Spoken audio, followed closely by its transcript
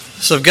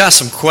So I've got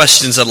some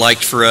questions I'd like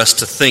for us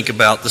to think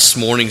about this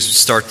morning as we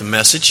start the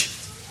message.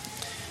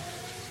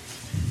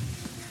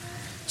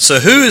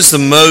 So who is the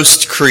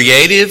most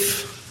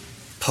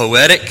creative,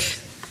 poetic,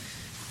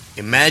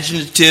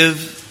 imaginative,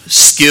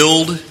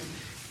 skilled,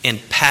 and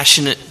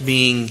passionate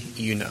being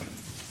you know?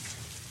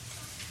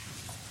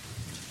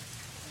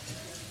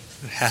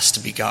 It has to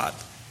be God.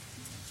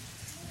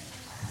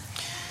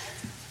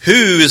 Who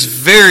is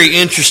very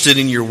interested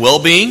in your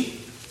well-being,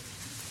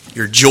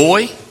 your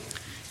joy,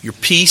 your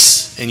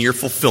peace, and your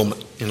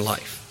fulfillment in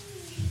life?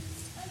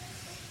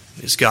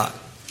 It is God.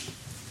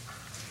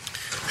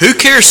 Who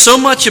cares so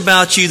much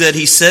about you that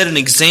He set an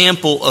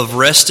example of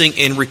resting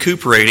and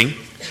recuperating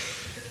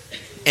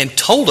and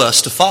told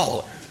us to follow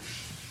it?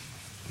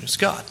 It's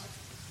God.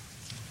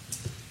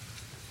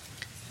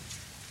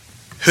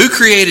 Who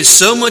created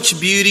so much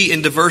beauty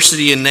and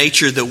diversity in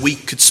nature that we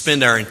could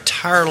spend our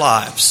entire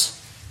lives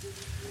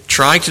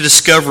trying to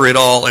discover it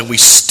all and we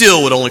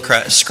still would only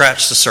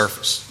scratch the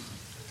surface?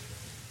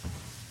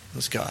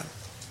 It's God.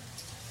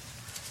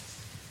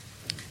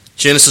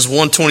 Genesis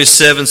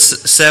 1:27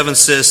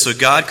 says, "So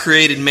God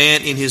created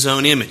man in His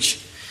own image.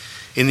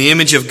 In the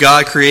image of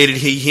God created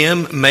He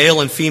him, male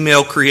and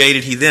female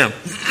created He them."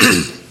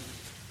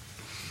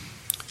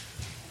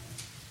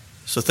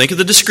 So think of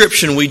the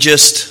description we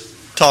just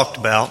talked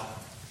about,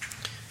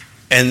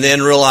 and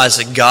then realize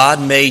that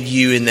God made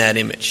you in that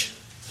image.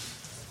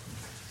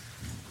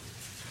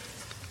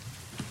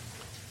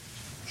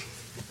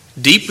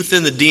 Deep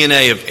within the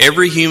DNA of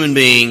every human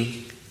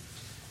being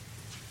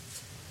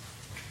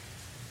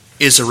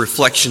is a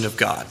reflection of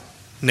God.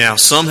 Now,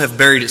 some have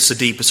buried it so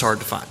deep it's hard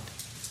to find.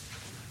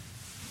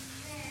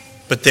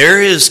 But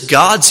there is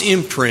God's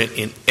imprint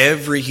in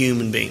every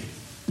human being.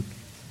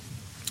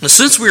 Now,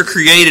 since we are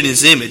created in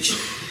His image,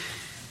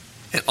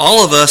 and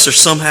all of us are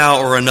somehow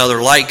or another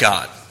like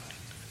God.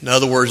 In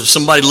other words, if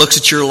somebody looks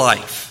at your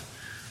life,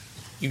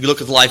 you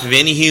look at the life of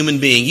any human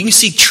being, you can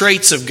see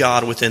traits of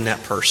God within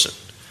that person.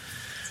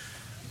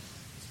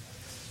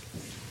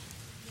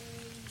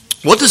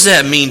 What does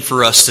that mean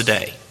for us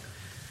today?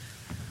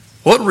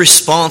 What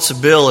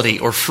responsibility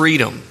or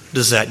freedom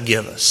does that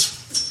give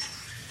us?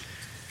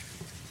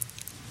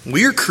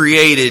 We are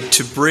created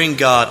to bring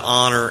God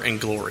honor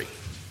and glory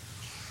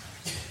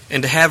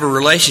and to have a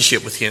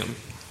relationship with Him.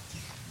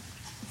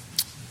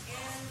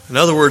 In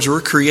other words,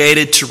 we're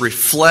created to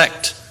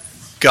reflect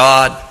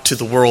God to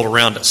the world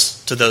around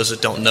us, to those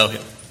that don't know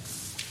Him.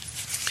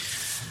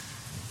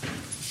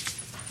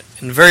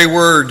 And the very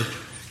word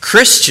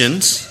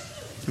Christians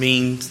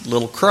means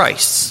little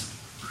Christs.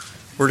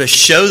 We're to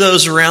show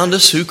those around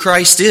us who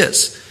Christ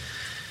is.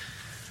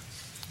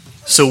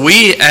 So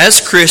we,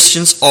 as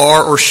Christians,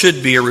 are or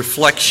should be a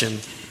reflection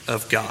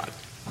of God.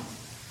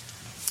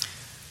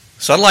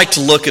 So I'd like to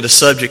look at a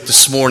subject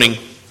this morning,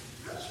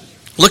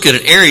 look at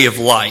an area of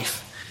life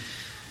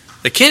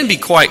that can be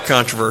quite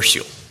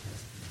controversial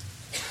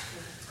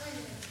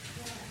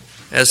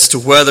as to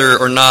whether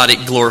or not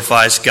it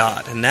glorifies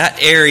God. And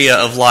that area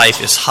of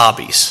life is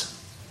hobbies.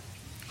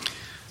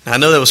 Now, I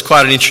know that was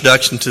quite an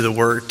introduction to the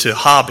word, to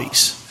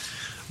hobbies.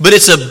 But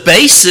it's a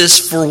basis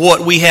for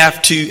what we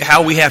have to,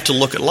 how we have to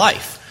look at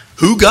life.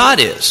 Who God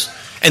is.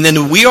 And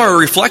then we are a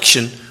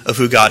reflection of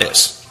who God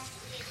is.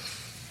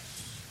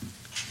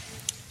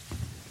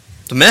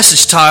 The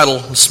message title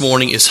this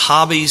morning is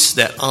Hobbies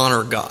That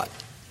Honor God.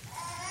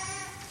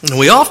 And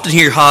we often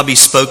hear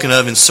hobbies spoken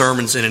of in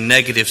sermons in a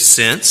negative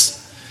sense.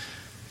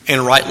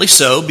 And rightly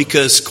so,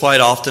 because quite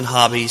often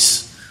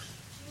hobbies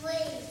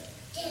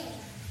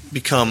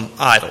become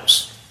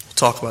idols. We'll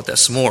talk about that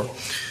some more.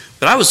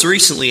 But I was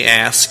recently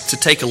asked to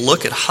take a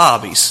look at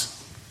hobbies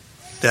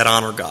that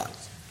honor God.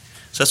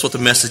 So that's what the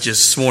message is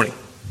this morning.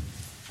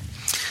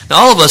 Now,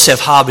 all of us have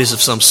hobbies of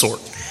some sort.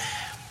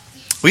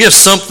 We have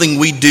something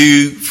we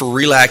do for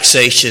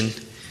relaxation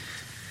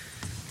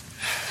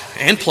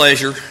and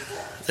pleasure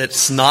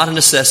that's not a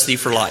necessity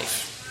for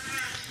life.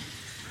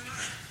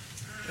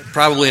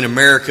 Probably in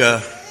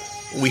America,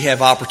 we have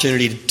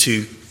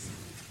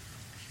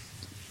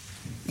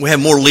we have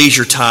more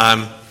leisure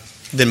time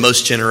than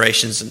most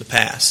generations in the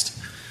past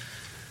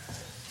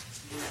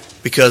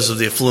because of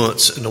the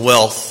affluence and the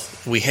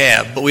wealth we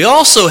have. But we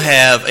also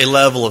have a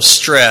level of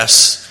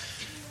stress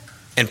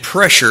and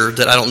pressure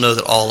that I don't know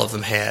that all of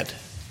them had,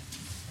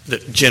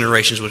 that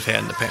generations would have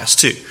had in the past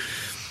too.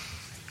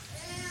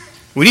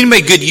 We need to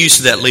make good use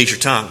of that leisure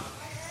time.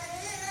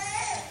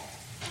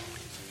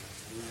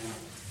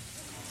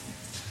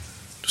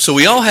 So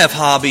we all have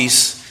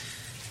hobbies,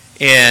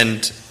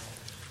 and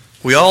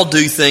we all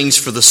do things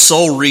for the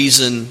sole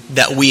reason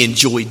that we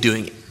enjoy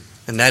doing it.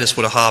 And that is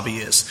what a hobby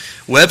is.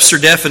 Webster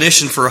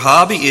definition for a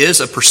hobby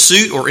is a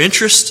pursuit or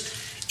interest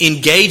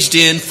engaged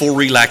in for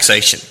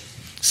relaxation.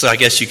 So I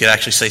guess you could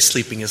actually say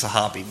sleeping is a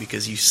hobby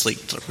because you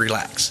sleep to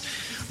relax.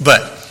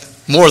 But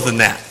more than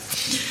that.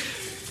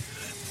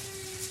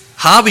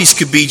 Hobbies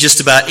could be just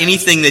about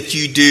anything that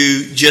you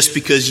do just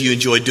because you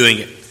enjoy doing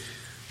it.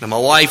 Now, my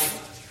wife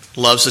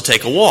loves to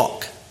take a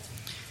walk.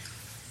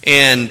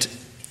 And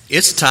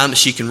it's a time that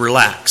she can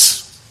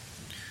relax.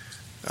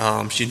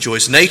 She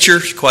enjoys nature.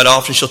 Quite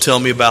often she'll tell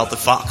me about the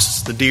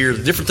foxes, the deer,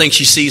 the different things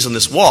she sees on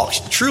this walk.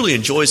 She truly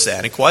enjoys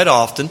that. And quite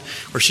often,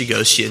 where she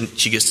goes,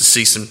 she gets to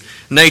see some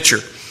nature.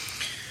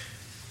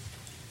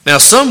 Now,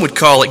 some would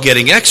call it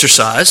getting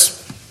exercise,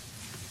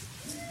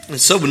 and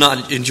some would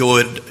not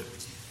enjoy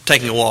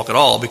taking a walk at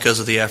all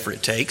because of the effort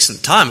it takes and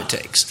the time it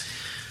takes.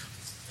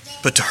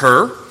 But to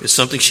her, it's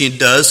something she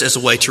does as a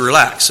way to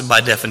relax. And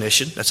by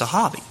definition, that's a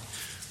hobby.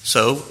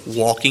 So,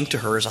 walking to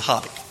her is a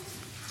hobby.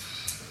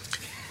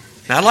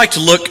 Now, I'd like to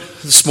look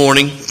this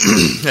morning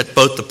at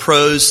both the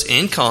pros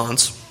and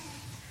cons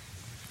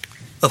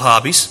of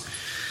hobbies.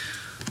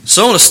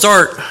 So I want to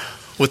start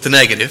with the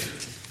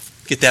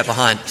negative. Get that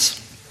behind us.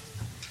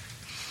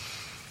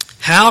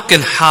 How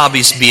can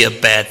hobbies be a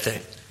bad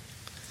thing?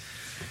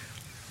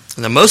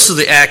 Now, most of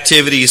the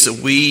activities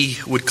that we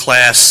would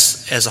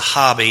class as a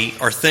hobby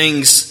are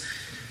things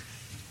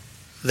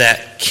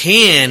that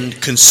can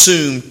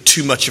consume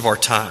too much of our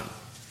time.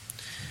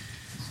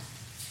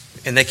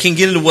 And they can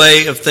get in the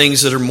way of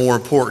things that are more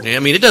important. I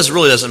mean, it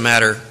really doesn't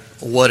matter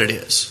what it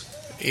is.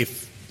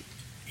 If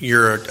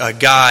you're a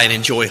guy and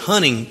enjoy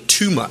hunting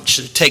too much,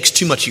 it takes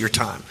too much of your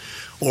time.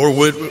 Or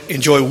would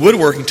enjoy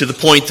woodworking to the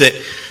point that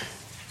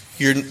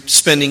you're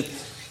spending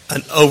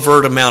an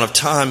overt amount of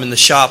time in the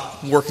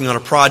shop working on a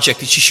project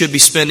that you should be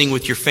spending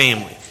with your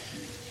family.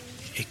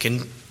 It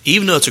can,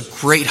 even though it's a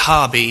great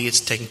hobby,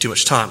 it's taking too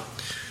much time.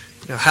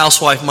 A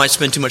housewife might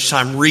spend too much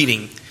time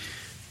reading,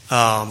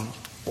 or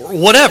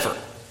whatever.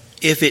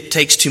 If it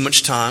takes too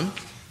much time,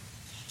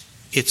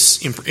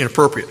 it's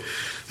inappropriate.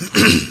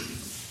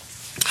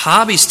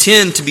 Hobbies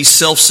tend to be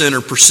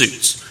self-centered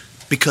pursuits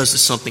because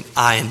it's something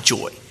I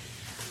enjoy.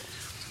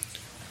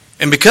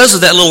 And because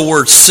of that little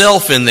word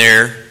self in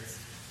there,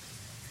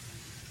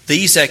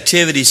 these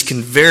activities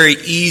can very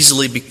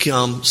easily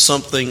become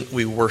something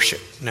we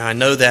worship. Now, I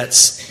know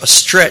that's a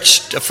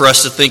stretch for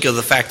us to think of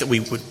the fact that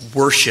we would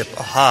worship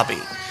a hobby.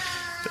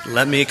 But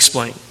let me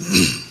explain.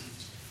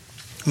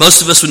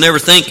 Most of us would never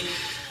think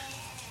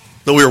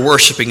that we are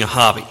worshiping a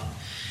hobby.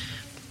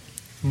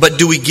 But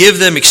do we give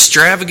them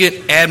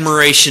extravagant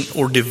admiration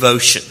or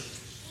devotion?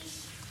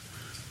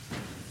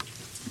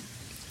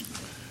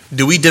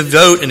 Do we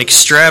devote an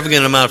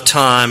extravagant amount of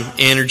time,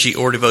 energy,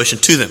 or devotion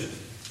to them?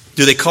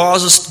 Do they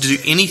cause us to do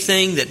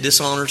anything that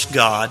dishonors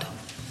God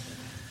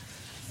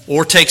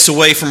or takes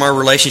away from our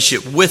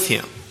relationship with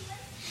Him?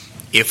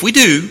 If we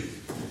do,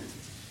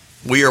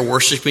 we are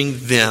worshiping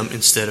them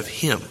instead of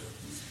Him.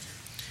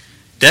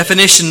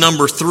 Definition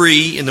number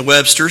 3 in the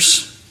Webster's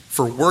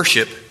for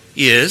worship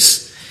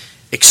is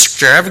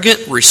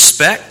extravagant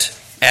respect,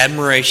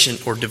 admiration,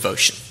 or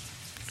devotion.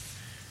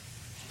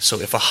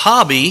 So if a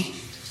hobby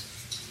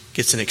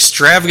gets an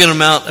extravagant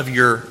amount of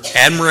your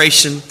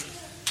admiration,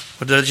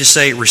 what did I just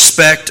say?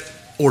 Respect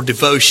or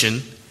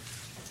devotion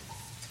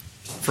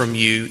from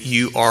you,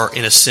 you are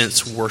in a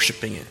sense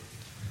worshiping it.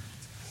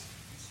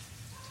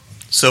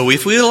 So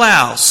if we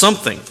allow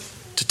something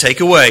to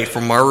take away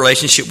from our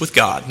relationship with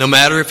God, no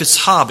matter if it's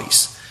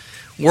hobbies,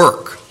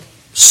 work,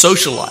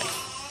 social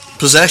life,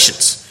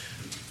 possessions,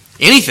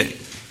 anything,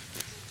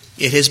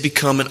 it has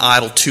become an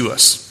idol to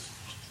us.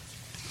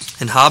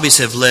 And hobbies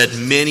have led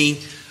many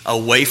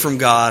away from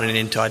God and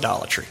into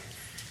idolatry.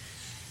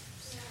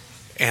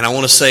 And I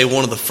want to say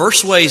one of the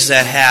first ways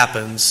that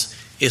happens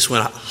is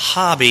when a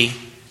hobby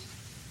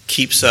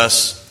keeps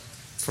us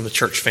from the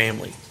church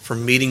family,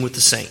 from meeting with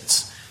the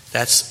saints.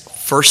 That's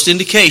first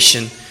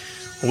indication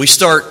when we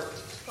start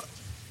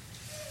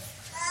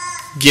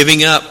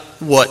giving up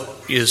what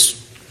is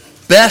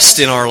best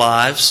in our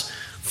lives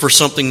for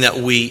something that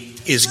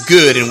is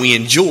good and we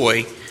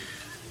enjoy.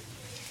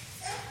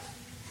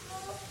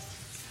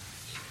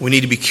 We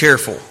need to be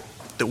careful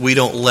that we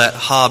don't let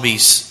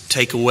hobbies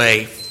take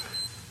away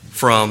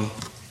from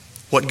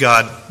what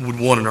God would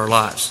want in our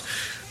lives.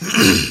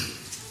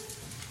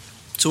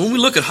 So when we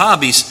look at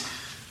hobbies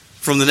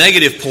from the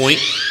negative point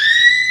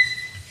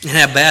and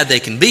how bad they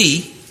can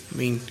be, I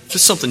mean, if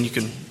it's something you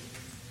can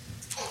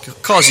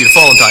cause you to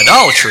fall into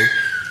idolatry,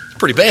 it's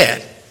pretty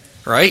bad,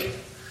 right?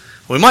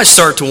 We might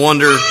start to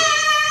wonder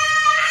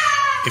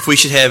if we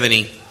should have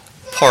any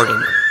part in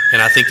it.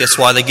 And I think that's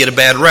why they get a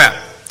bad rap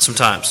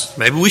sometimes.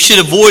 Maybe we should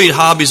avoid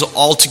hobbies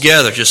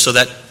altogether just so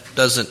that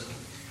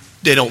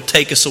they don't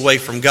take us away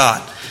from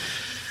God.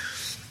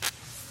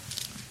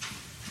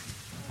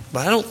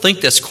 But I don't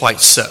think that's quite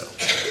so.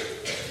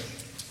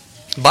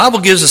 The Bible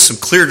gives us some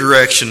clear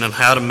direction on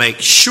how to make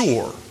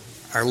sure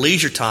our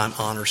leisure time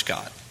honors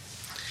God.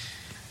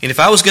 And if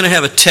I was going to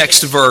have a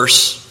text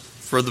verse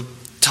for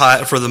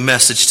the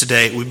message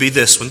today, it would be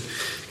this one.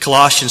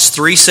 Colossians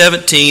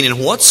 3:17,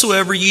 and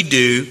whatsoever you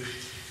do,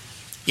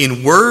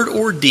 in word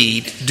or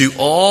deed, do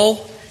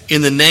all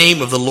in the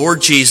name of the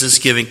Lord Jesus,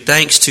 giving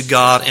thanks to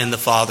God and the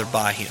Father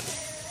by Him.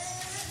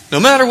 No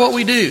matter what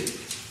we do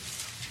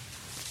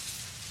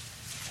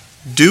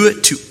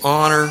it to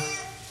honor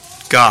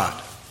God.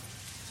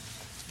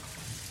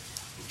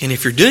 And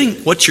if you're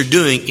doing what you're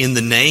doing in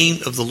the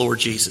name of the Lord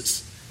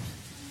Jesus,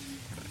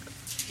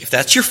 if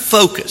that's your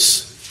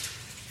focus,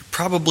 you're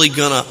probably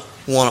going to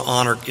want to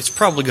honor, it's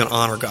probably going to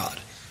honor God.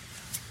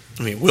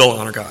 Will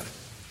honor God.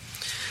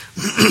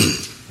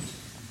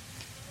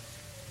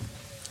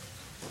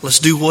 Let's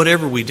do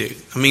whatever we do.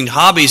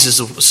 Hobbies is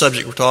a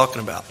subject we're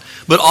talking about.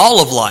 But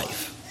all of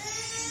life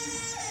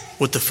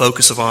with the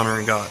focus of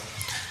honoring God.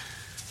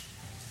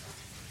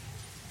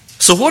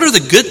 So what are the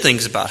good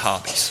things about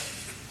hobbies?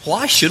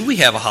 Why should we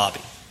have a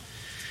hobby?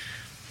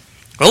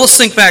 Well, let's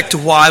think back to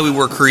why we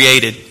were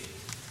created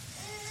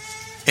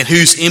and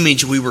whose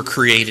image we were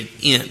created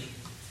in.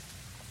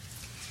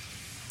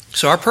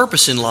 So our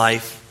purpose in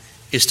life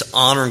is to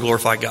honor and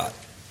glorify God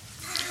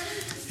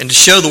and to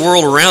show the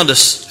world around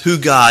us who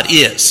God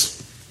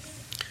is.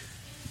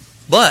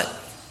 But,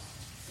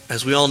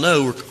 as we all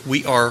know,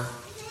 we are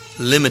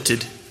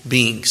limited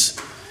beings.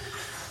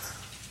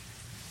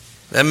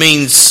 That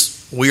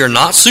means we are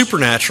not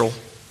supernatural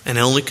and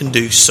only can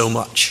do so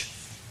much.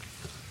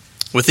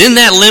 Within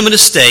that limited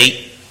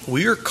state,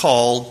 we are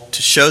called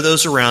to show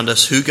those around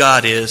us who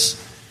God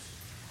is.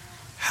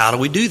 How do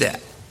we do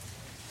that?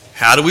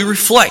 How do we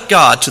reflect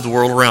God to the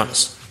world around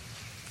us?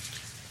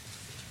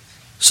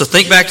 So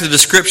think back to the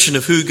description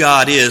of who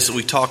God is that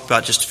we talked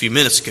about just a few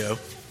minutes ago.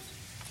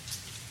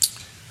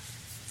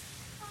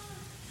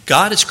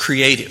 God is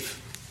creative.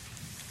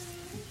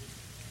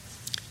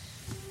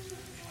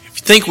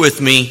 If you think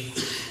with me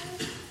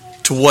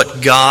to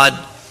what God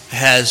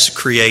has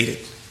created,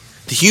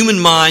 the human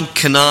mind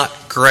cannot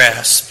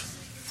grasp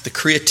the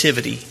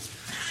creativity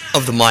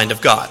of the mind of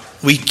God.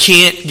 We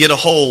can't get a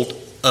hold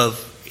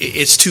of it.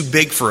 It's too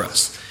big for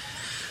us.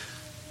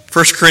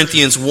 1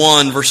 Corinthians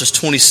 1, verses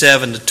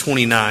 27 to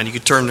 29. You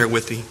could turn there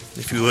with me,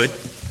 if you would.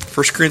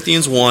 1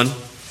 Corinthians 1,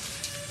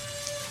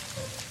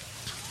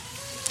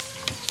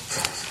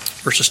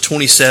 verses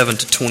 27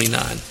 to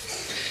 29.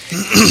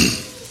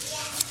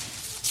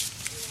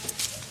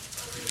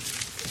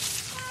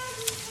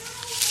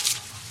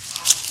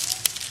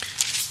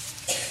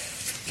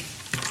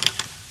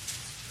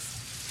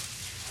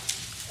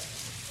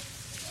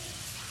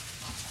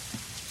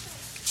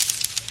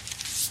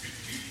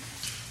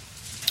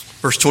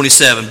 Verse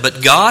 27,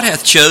 but God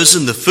hath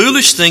chosen the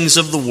foolish things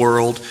of the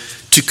world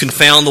to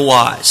confound the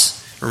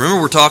wise.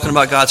 Remember, we're talking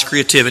about God's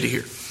creativity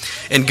here.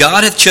 And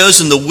God hath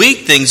chosen the weak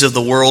things of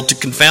the world to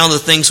confound the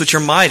things which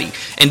are mighty.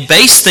 And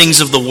base things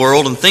of the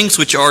world and things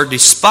which are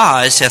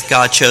despised hath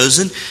God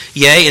chosen,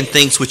 yea, and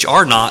things which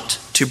are not,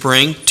 to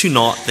bring to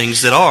naught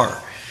things that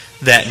are,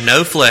 that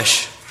no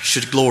flesh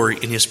should glory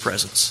in His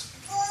presence.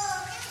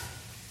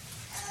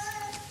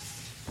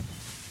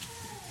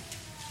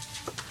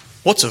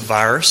 What's a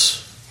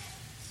virus?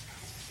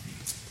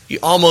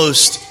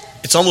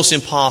 It's almost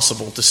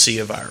impossible to see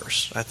a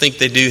virus. I think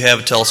they do have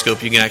a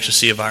telescope you can actually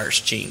see a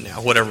virus gene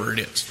now, whatever it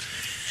is.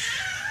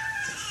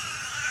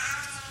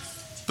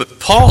 But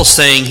Paul's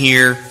saying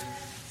here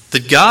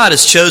that God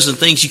has chosen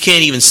things you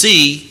can't even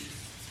see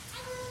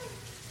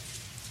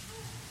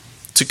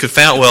to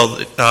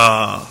confound,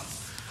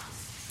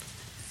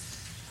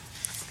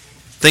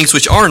 things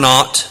which are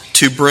not,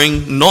 to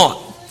bring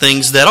naught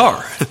things that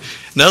are.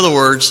 In other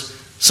words,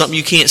 something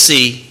you can't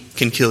see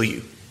can kill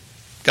you.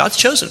 God's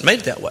chosen, made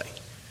it that way,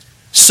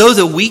 so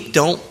that we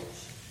don't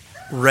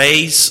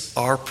raise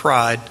our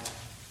pride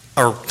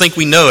or think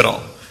we know it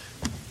all.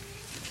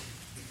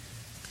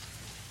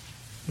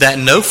 That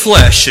no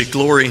flesh should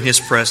glory in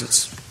His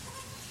presence.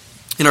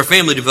 In our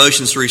family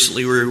devotions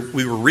recently,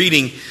 we were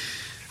reading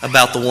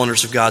about the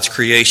wonders of God's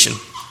creation.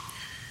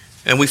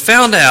 And we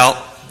found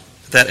out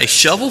that a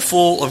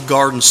shovelful of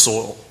garden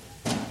soil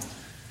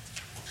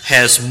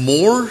has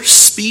more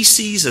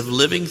species of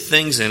living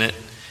things in it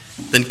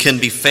than can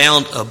be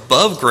found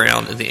above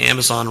ground in the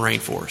Amazon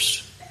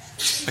rainforest.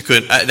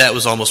 That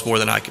was almost more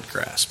than I could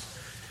grasp.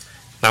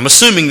 I'm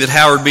assuming that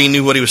Howard Bean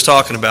knew what he was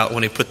talking about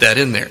when he put that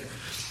in there.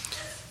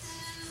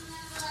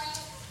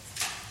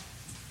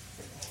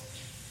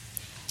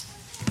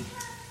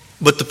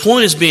 But the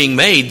point is being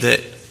made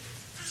that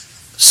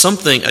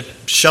a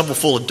shovel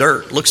full of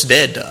dirt, looks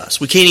dead to us.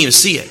 We can't even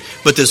see it.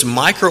 But there's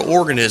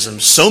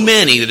microorganisms, so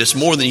many that it's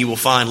more than you will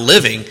find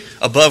living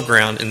above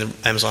ground in the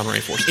Amazon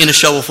rainforest, in a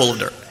shovel full of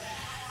dirt.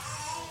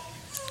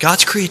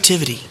 God's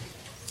creativity.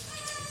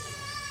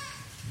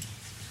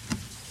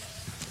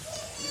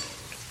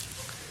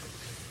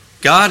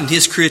 God in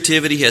His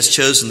creativity has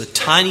chosen the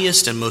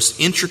tiniest and most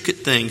intricate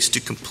things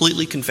to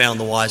completely confound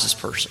the wisest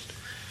person.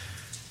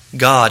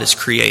 God is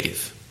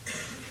creative.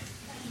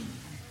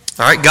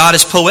 All right, God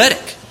is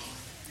poetic.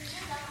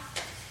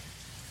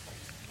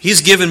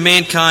 He's given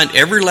mankind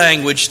every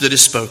language that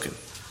is spoken.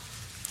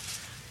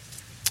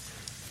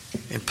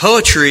 And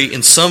poetry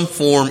in some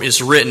form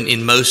is written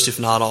in most, if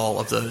not all,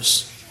 of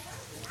those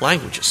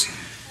languages.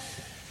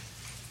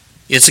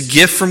 It's a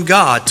gift from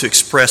God to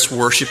express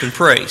worship and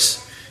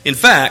praise. In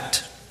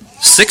fact,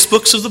 6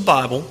 books of the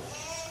Bible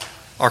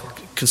are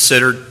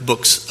considered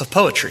books of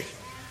poetry.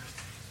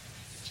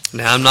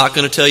 Now, I'm not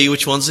going to tell you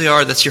which ones they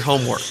are. That's your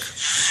homework.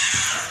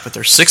 But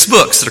there are 6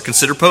 books that are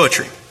considered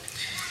poetry.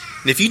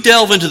 And if you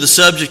delve into the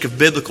subject of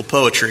biblical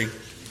poetry,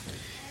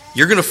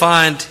 you're going to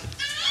find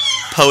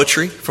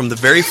poetry from the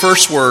very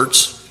first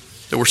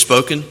words that were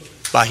spoken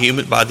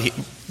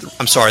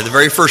the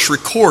very first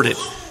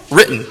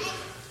written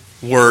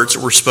words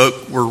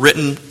that were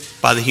written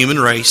by the human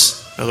race.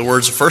 In other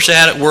words, the first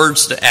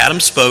words that Adam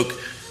spoke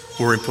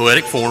were in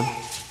poetic form.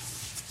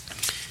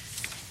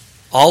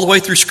 All the way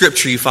through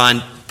Scripture you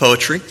find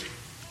poetry.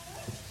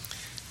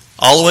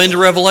 All the way into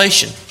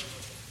Revelation,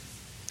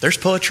 there's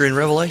poetry in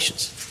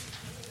Revelations.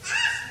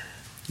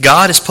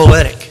 God is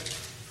poetic.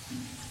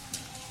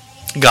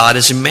 God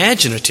is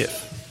imaginative.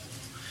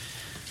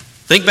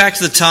 Think back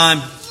to the time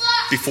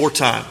before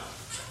time,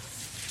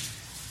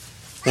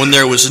 when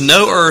there was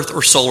no earth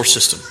or solar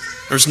system.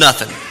 There was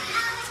nothing.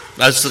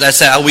 That's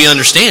how we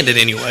understand it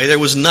anyway. There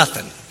was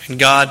nothing. And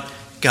God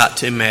got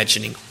to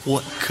imagining,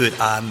 what could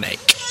I make?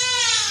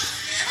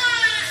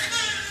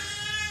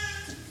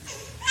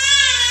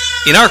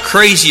 In our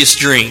craziest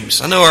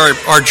dreams, I know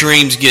our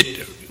dreams get,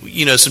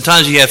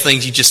 sometimes you have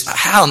things you just,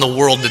 how in the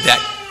world did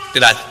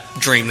I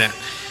dream that?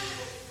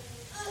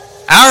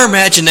 Our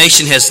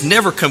imagination has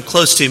never come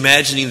close to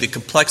imagining the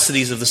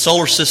complexities of the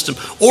solar system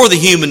or the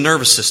human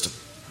nervous system.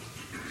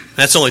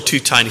 That's only two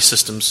tiny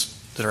systems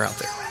that are out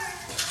there.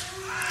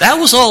 That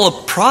was all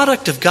a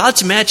product of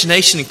God's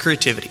imagination and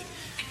creativity.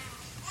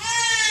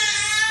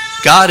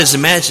 God is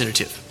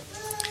imaginative.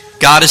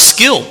 God is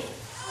skilled.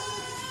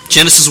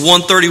 Genesis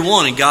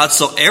 1:31, and God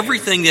saw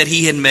everything that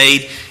He had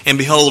made, and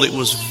behold, it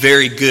was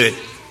very good.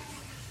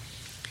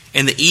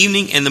 And the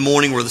evening and the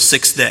morning were the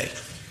sixth day.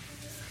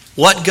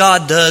 What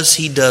God does,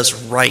 He does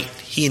right.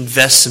 He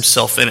invests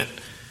Himself in it.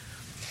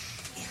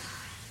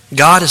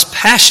 God is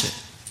passionate.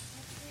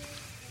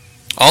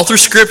 All through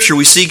Scripture,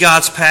 we see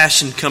God's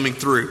passion coming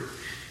through.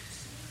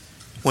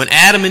 When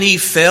Adam and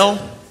Eve fell,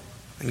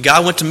 and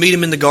God went to meet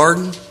them in the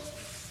garden,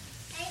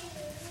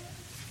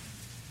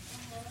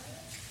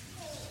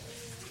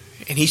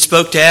 and He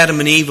spoke to Adam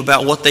and Eve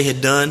about what they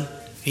had done.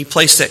 He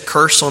placed that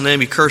curse on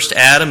them. He cursed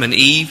Adam and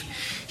Eve.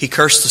 He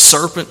cursed the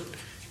serpent.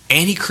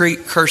 And He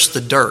cursed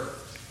the dirt.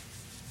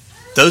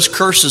 Those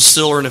curses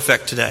still are in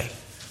effect today,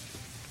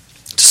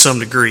 to some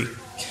degree.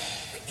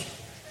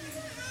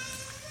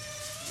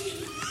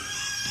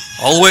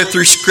 All the way up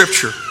through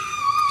Scripture,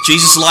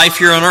 Jesus' life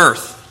here on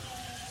earth,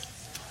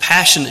 the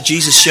passion that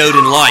Jesus showed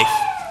in life.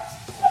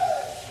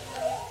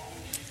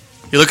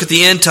 You look at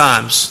the end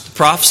times, the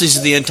prophecies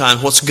of the end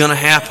times, what's going to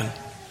happen.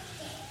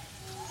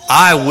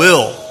 I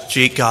will,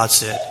 God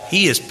said.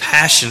 He is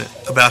passionate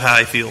about how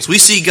He feels. We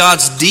see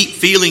God's deep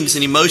feelings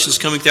and emotions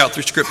coming throughout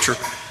through Scripture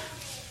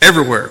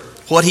everywhere.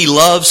 What He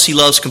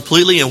loves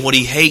completely, and what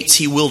He hates,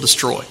 He will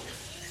destroy.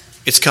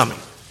 It's coming.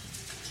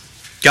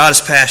 God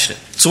is passionate.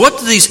 So what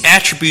do these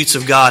attributes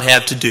of God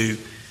have to do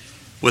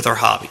with our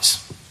hobbies?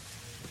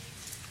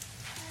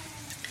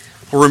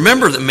 Well,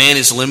 remember that man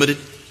is limited.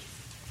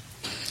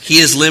 He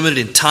is limited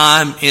in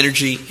time,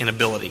 energy, and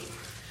ability.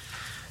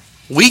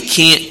 We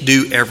can't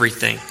do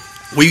everything.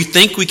 We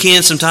think we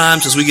can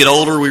sometimes. As we get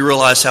older, we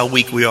realize how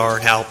weak we are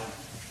and how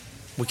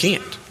we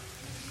can't.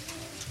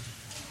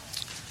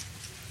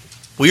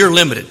 We are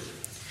limited.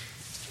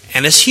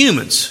 And as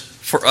humans,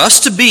 for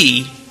us to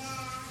be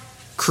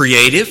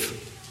creative,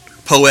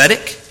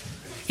 poetic,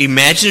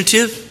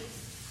 imaginative,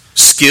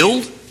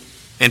 skilled,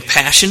 and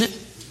passionate,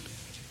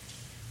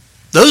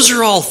 those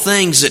are all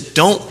things that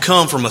don't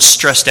come from a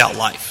stressed out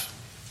life.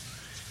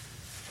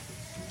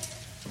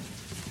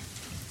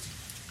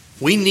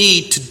 We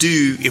need to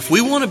do, if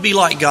we want to be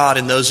like God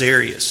in those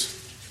areas,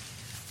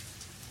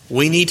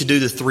 we need to do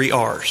the 3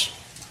 R's.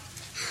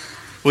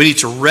 We need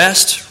to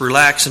rest,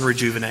 relax, and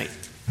rejuvenate.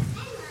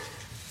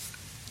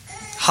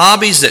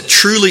 Hobbies that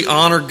truly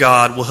honor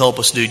God will help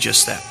us do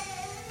just that.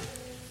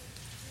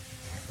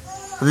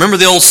 Remember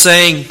the old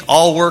saying,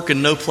 all work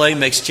and no play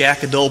makes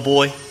Jack a dull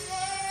boy?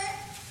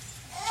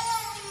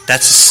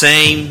 That's the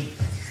same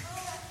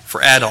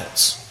for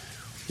adults.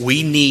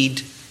 We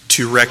need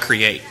to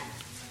recreate.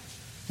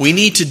 We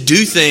need to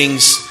do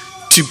things,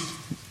 to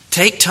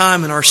take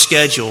time in our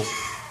schedule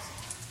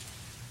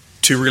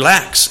to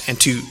relax and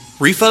to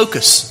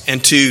refocus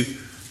and to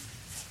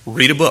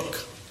read a book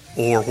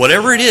or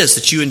whatever it is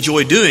that you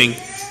enjoy doing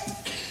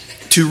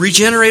to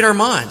regenerate our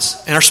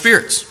minds and our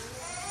spirits.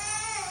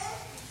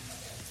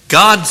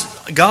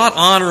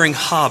 God-honoring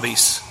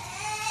hobbies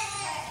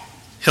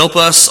help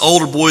us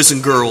older boys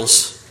and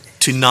girls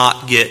to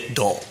not get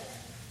dull.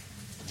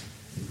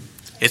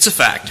 It's a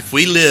fact. If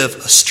we live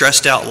a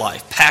stressed out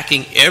life,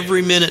 packing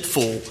every minute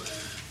full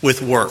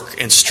with work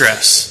and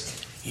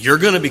stress, you're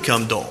going to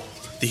become dull.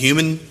 The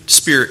human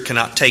spirit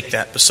cannot take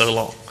that for so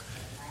long.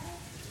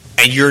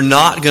 And you're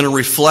not going to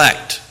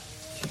reflect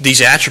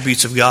these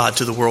attributes of God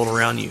to the world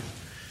around you.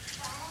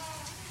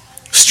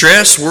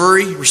 Stress,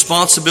 worry,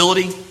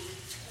 responsibility,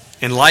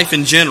 and life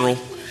in general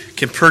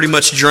can pretty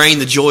much drain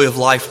the joy of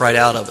life right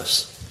out of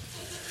us.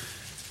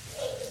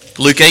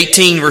 Luke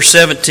 18, verse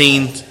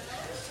 17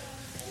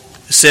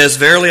 says,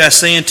 Verily I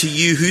say unto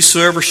you,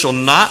 whosoever shall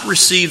not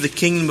receive the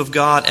kingdom of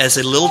God as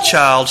a little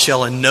child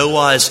shall in no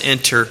wise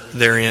enter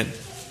therein.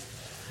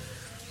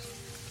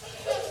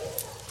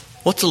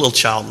 What's a little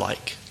child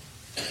like?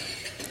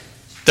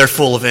 They're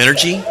full of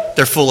energy.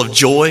 They're full of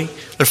joy.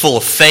 They're full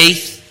of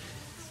faith.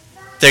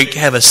 They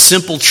have a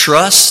simple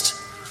trust.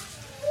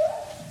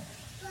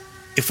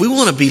 If we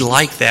want to be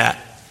like that,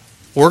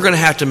 we're going to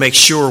have to make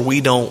sure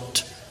we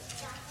don't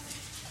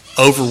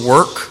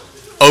overwork,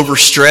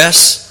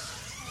 overstress,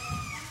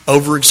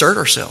 overexert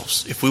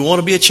ourselves. If we want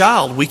to be a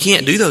child, we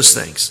can't do those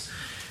things.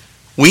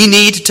 We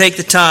need to take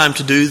the time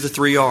to do the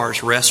 3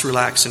 R's: rest,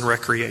 relax, and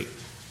recreate.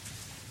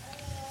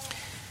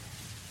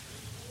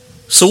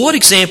 So what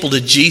example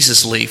did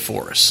Jesus leave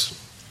for us?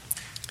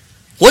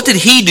 What did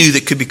he do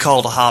that could be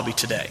called a hobby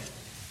today?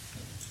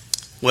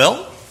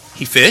 Well,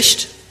 he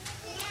fished,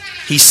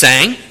 he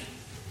sang,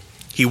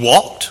 he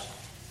walked,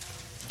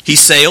 he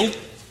sailed,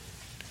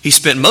 he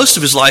spent most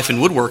of his life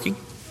in woodworking,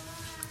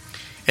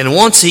 and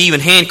once he even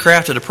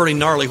handcrafted a pretty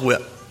gnarly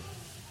whip.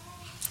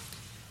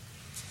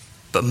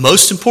 But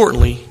most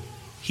importantly,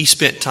 he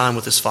spent time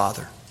with his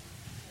Father.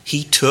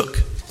 He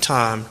took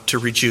time to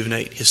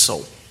rejuvenate his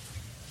soul.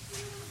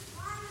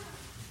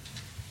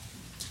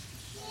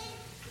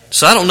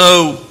 So I don't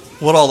know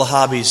what all the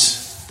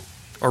hobbies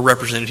are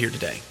represented here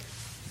today.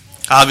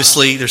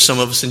 Obviously, there's some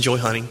of us enjoy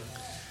hunting.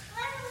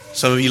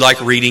 Some of you like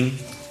reading,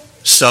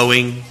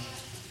 sewing.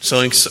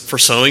 Sewing for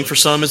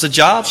some is a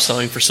job,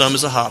 sewing for some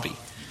is a hobby.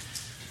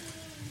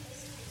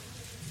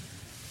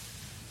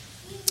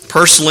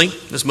 Personally,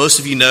 as most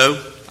of you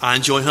know, I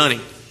enjoy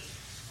hunting.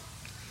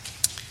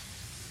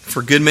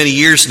 For a good many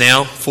years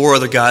now, 4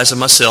 other guys and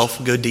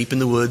myself go deep in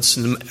the woods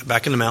and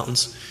back in the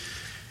mountains,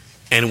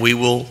 and we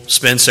will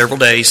spend several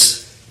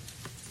days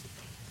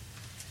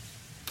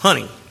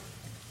hunting.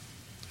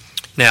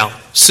 Now,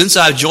 since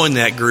I've joined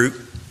that group,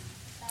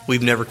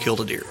 we've never killed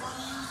a deer.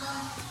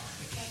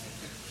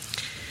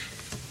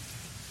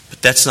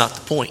 But that's not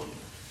the point.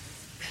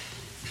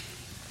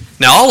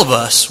 Now, all of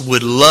us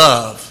would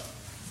love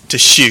to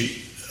shoot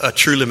a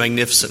truly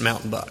magnificent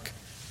mountain buck.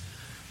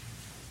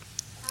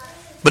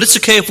 But it's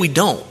okay if we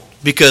don't,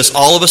 because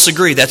all of us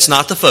agree that's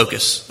not the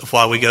focus of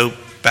why we go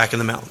back in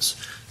the mountains.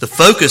 The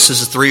focus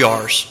is the 3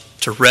 R's: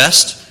 to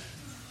rest,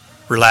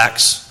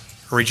 relax,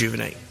 and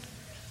rejuvenate.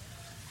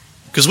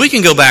 Because we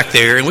can go back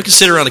there and we can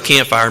sit around a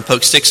campfire and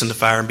poke sticks in the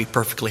fire and be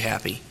perfectly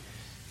happy.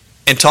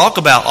 And talk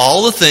about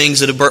all the things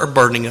that are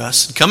burdening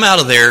us. And come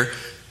out of there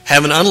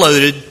having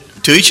unloaded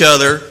to each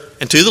other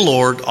and to the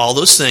Lord all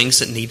those things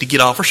that need to get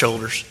off our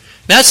shoulders.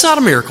 Now, that's not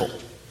a miracle.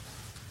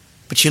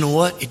 But you know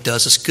what? It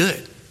does us good.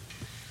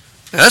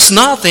 Now, that's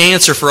not the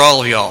answer for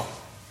all of y'all.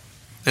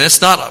 And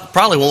it's not,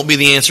 probably won't be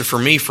the answer for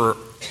me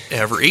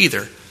forever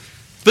either.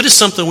 But it's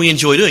something we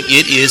enjoy doing.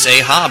 It is a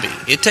hobby.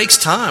 It takes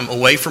time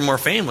away from our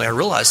family. I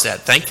realize that.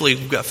 Thankfully,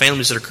 we've got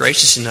families that are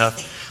gracious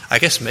enough. I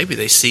guess maybe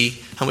they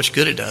see how much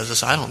good it does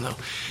us. I don't know.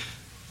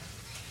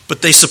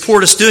 But they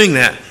support us doing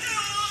that.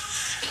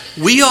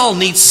 We all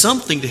need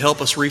something to help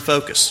us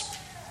refocus.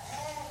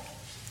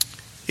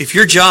 If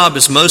your job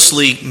is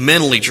mostly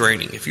mentally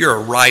draining, if you're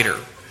a writer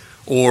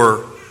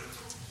or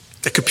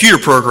a computer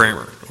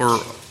programmer or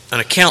an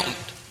accountant,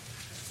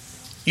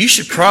 you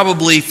should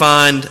probably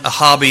find a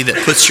hobby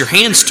that puts your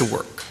hands to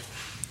work,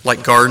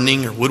 like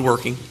gardening or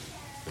woodworking.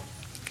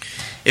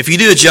 If you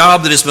do a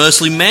job that is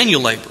mostly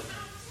manual labor,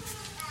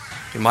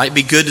 it might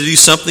be good to do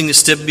something that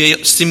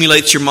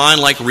stimulates your mind,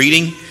 like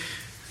reading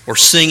or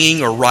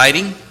singing or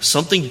writing,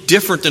 something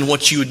different than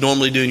what you would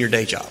normally do in your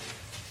day job.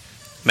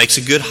 Makes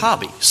a good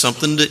hobby,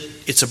 something that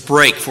it's a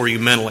break for you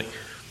mentally.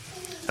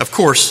 Of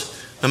course,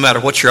 no matter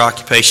what your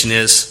occupation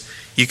is,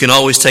 you can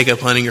always take up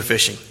hunting or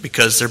fishing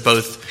because they're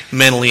both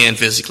mentally and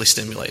physically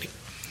stimulating.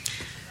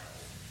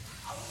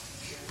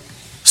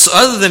 So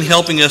other than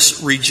helping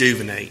us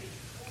rejuvenate,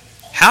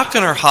 how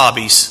can our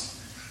hobbies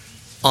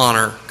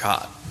honor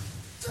God?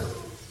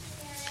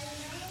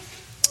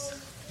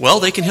 Well,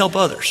 they can help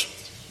others.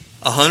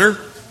 A hunter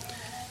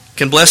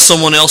can bless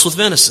someone else with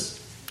venison.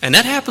 And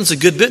that happens a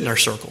good bit in our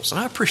circles, and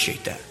I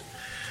appreciate that.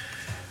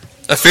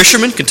 A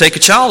fisherman can take a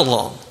child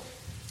along.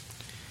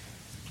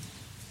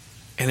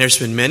 And there's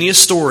been many a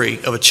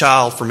story of a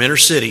child from inner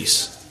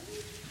cities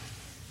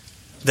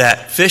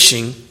that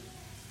fishing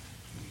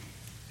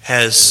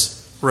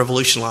has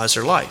revolutionized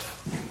their life.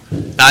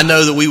 Now, I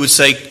know that we would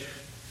say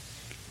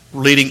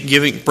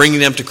bringing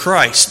them to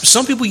Christ. But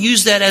some people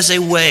use that as a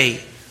way,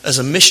 as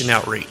a mission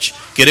outreach.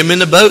 Get them in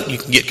the boat, you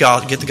can get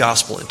the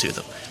gospel into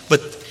them.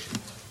 But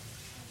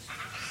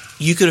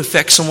you could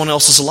affect someone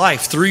else's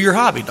life through your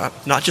hobby,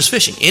 not just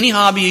fishing. Any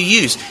hobby you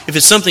use. If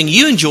it's something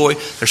you enjoy,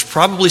 there's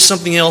probably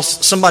somebody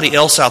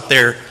else out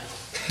there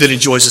that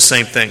enjoys the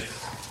same thing.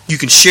 You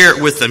can share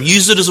it with them.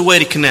 Use it as a way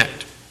to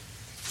connect.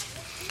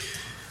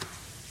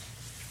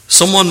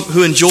 Someone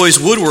who enjoys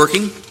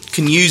woodworking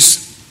can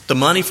use the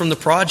money from the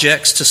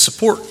projects to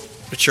support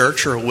a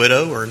church or a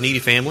widow or a needy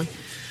family.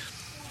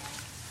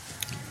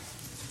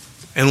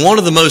 And one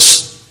of the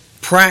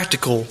most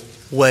practical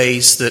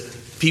ways that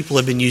people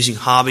have been using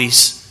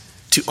hobbies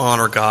to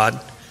honor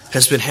God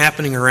has been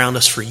happening around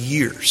us for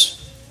years.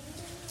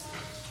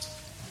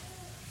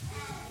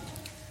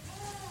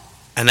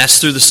 And that's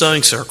through the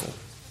sewing circle.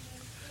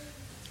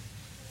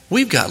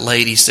 We've got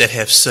ladies that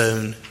have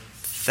sewn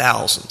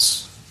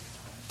thousands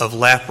of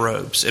lap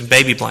robes and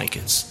baby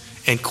blankets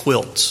and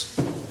quilts.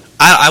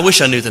 I wish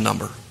I knew the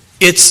number.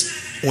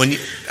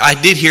 I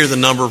did hear the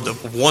number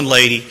of what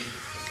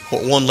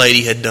one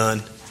lady had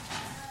done,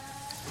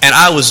 and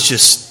I was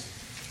just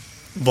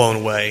blown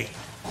away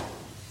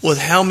with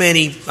how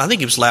many, I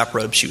think it was lap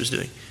robes she was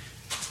doing,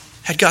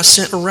 had got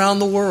sent around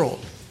the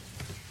world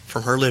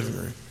from her living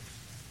room.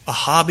 A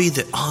hobby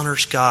that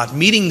honors God,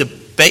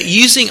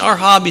 using our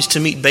hobbies to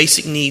meet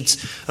basic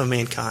needs of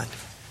mankind.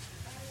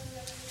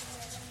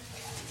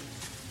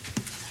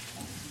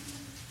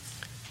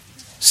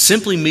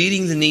 Simply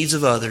meeting the needs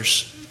of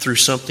others through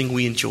something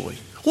we enjoy.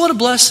 What a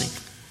blessing.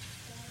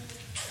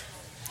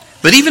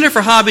 But even if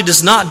our hobby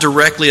does not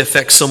directly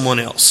affect someone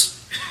else,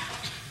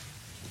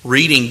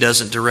 reading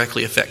doesn't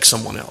directly affect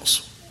someone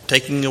else.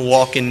 Taking a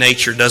walk in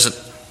nature doesn't.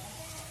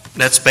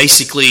 That's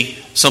basically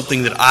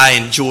something that I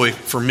enjoy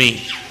for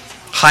me.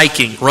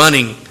 Hiking,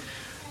 running.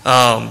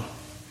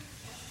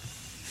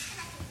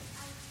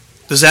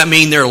 Does that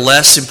mean they're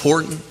less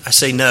important? I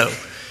say no.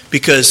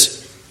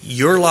 Because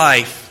your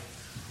life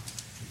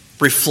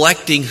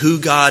reflecting who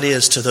God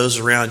is to those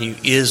around you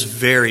is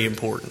very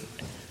important.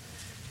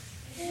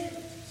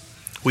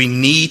 We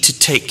need to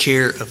take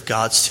care of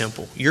God's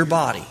temple. Your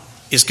body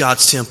is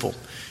God's temple.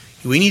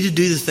 We need to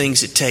do the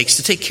things it takes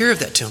to take care of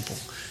that temple.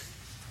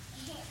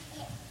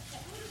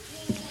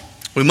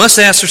 We must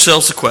ask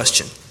ourselves the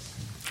question,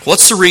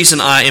 what's the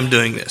reason I am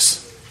doing this?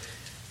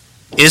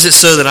 Is it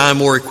so that I am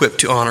more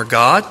equipped to honor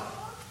God,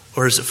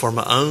 or is it for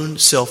my own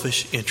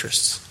selfish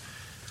interests?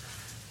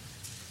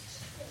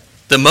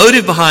 The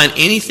motive behind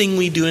anything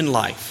we do in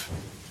life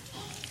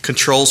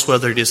controls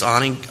whether it is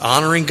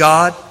honoring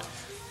God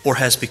or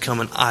has become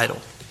an idol.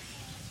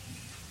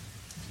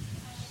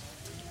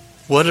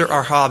 What are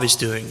our hobbies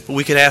doing?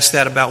 We could ask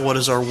that about what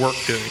is our work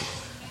doing?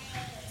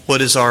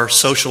 What is our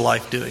social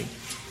life doing?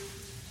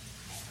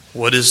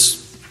 What is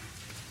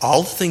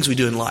all the things we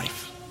do in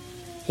life?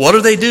 What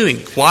are they doing?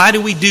 Why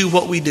do we do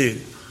what we do?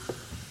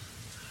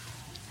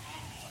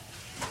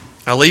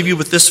 I'll leave you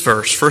with this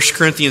verse, 1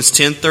 Corinthians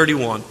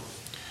 10:31.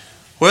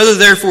 Whether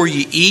therefore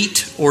ye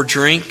eat or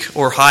drink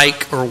or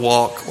hike or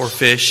walk or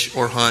fish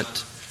or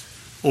hunt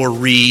or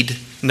read.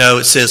 No,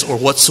 it says, or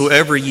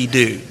whatsoever ye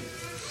do.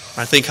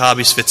 I think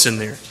hobbies fits in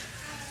there.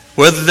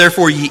 Whether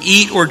therefore ye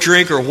eat or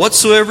drink or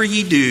whatsoever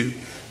ye do,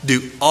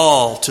 do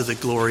all to the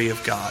glory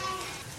of God.